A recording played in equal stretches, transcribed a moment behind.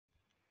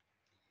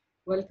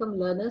Welcome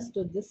learners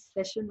to this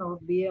session of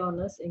BA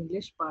Honours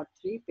English Part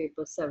 3,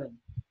 Paper 7.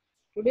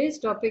 Today's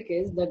topic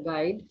is The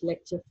Guide,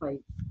 Lecture 5.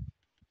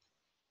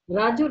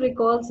 Raju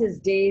recalls his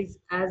days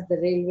as the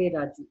Railway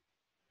Raju.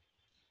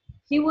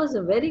 He was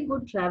a very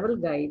good travel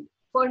guide,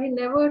 for he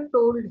never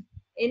told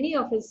any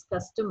of his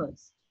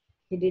customers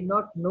he did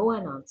not know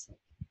an answer.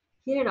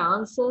 He had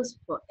answers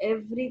for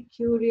every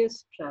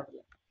curious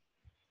traveler.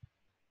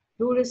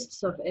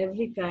 Tourists of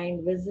every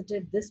kind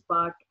visited this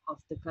part of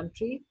the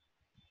country.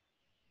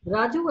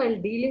 Raju,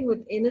 while dealing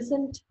with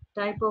innocent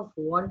type of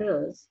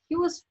wanderers, he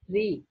was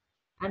free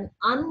and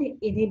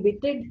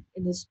uninhibited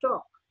in his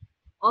talk,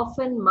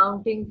 often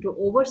mounting to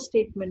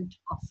overstatement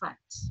of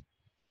facts.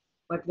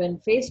 But when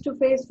face to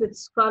face with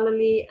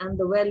scholarly and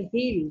the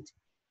well-heeled,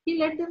 he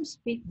let them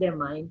speak their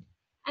mind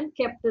and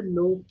kept a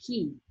low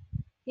key.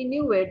 He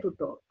knew where to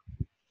talk.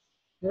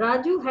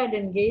 Raju had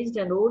engaged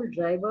an old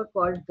driver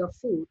called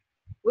Gafoor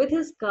with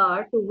his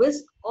car to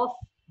whisk off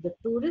the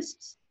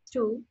tourists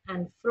to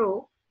and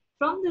fro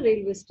from the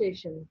railway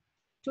station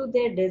to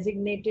their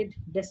designated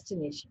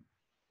destination.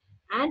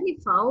 And he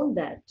found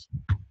that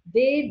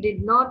they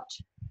did not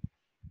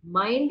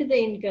mind the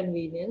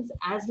inconvenience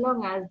as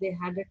long as they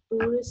had a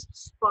tourist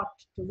spot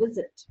to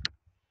visit.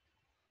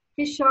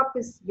 His shop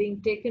is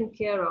being taken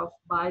care of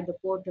by the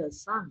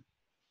porter's son,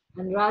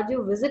 and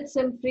Raju visits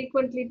him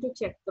frequently to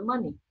check the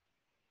money.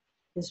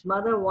 His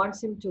mother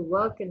wants him to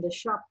work in the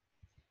shop,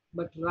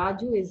 but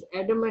Raju is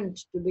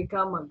adamant to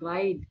become a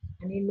guide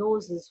and he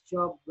knows his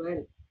job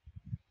well.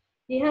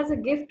 He has a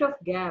gift of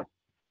gab.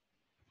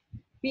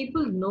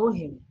 People know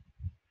him,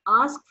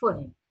 ask for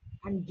him,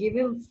 and give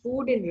him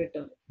food in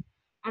return.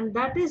 And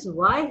that is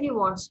why he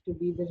wants to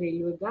be the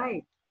railway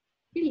guide.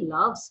 He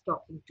loves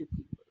talking to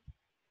people.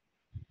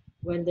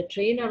 When the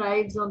train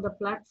arrives on the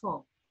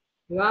platform,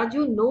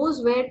 Raju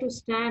knows where to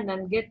stand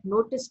and get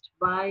noticed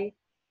by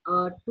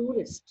a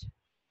tourist.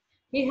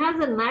 He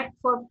has a knack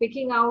for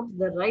picking out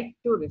the right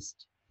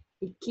tourist.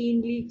 He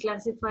keenly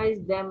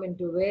classifies them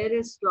into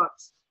various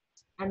slots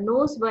and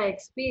knows by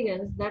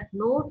experience that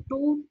no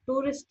two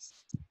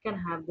tourists can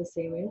have the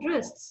same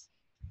interests.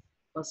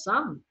 For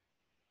some,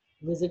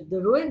 visit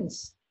the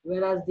ruins,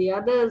 whereas the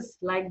others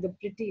like the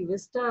pretty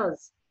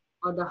vistas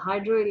or the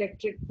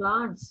hydroelectric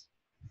plants.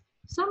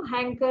 Some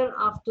hanker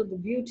after the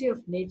beauty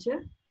of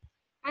nature,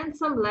 and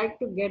some like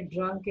to get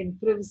drunk in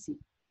privacy.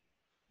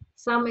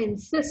 Some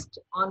insist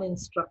on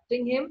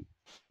instructing him,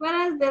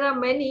 whereas there are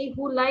many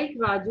who like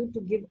Raju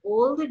to give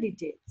all the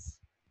details.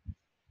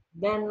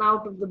 Then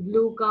out of the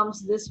blue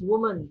comes this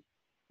woman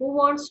who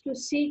wants to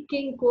see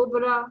King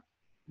Cobra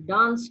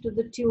dance to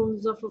the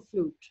tunes of a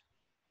flute.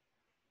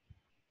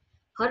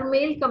 Her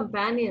male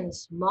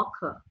companions mock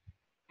her,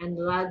 and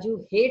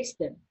Raju hates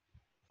them,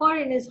 for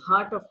in his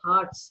heart of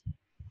hearts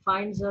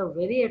finds her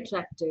very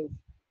attractive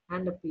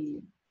and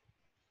appealing.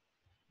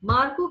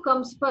 Marco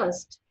comes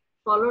first,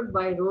 followed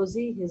by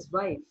Rosie, his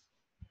wife,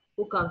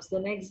 who comes the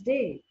next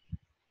day.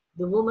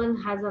 The woman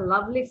has a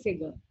lovely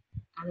figure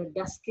and a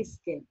dusky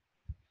skin.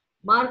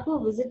 Marco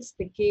visits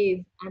the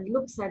cave and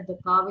looks at the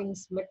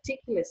carvings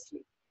meticulously.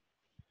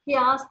 He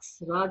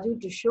asks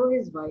Raju to show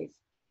his wife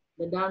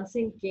the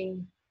dancing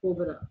king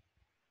Cobra.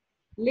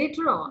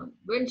 Later on,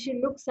 when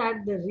she looks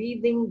at the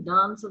wreathing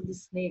dance of the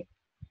snake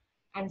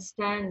and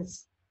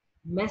stands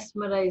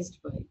mesmerized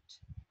by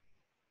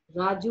it,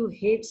 Raju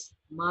hates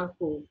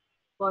Marco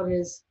for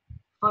his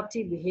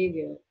haughty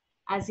behavior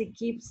as he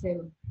keeps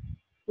him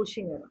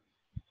pushing around.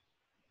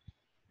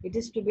 It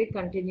is to be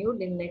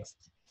continued in next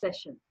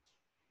session.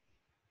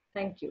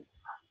 Thank you.